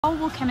How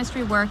will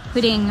chemistry work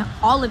putting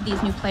all of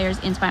these new players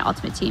into my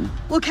ultimate team?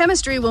 Well,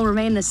 chemistry will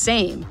remain the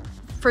same.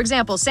 For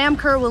example, Sam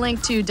Kerr will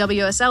link to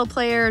WSL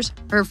players,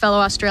 her fellow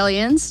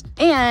Australians,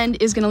 and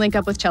is going to link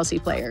up with Chelsea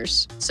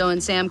players. So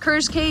in Sam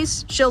Kerr's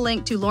case, she'll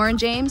link to Lauren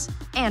James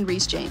and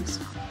Reece James.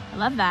 I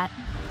love that.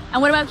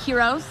 And what about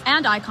heroes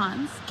and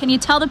icons? Can you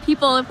tell the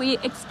people if we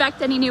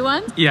expect any new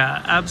ones?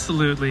 Yeah,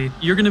 absolutely.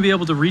 You're going to be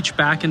able to reach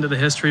back into the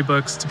history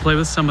books to play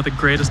with some of the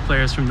greatest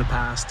players from the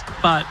past.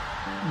 But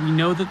we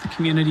know that the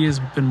community has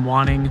been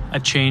wanting a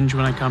change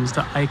when it comes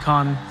to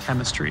icon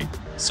chemistry.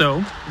 So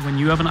when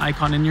you have an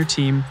icon in your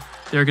team,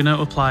 they're going to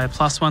apply a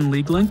 +1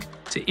 league link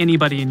to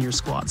anybody in your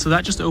squad. So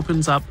that just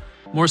opens up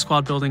more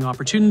squad building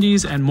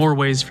opportunities and more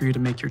ways for you to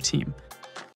make your team.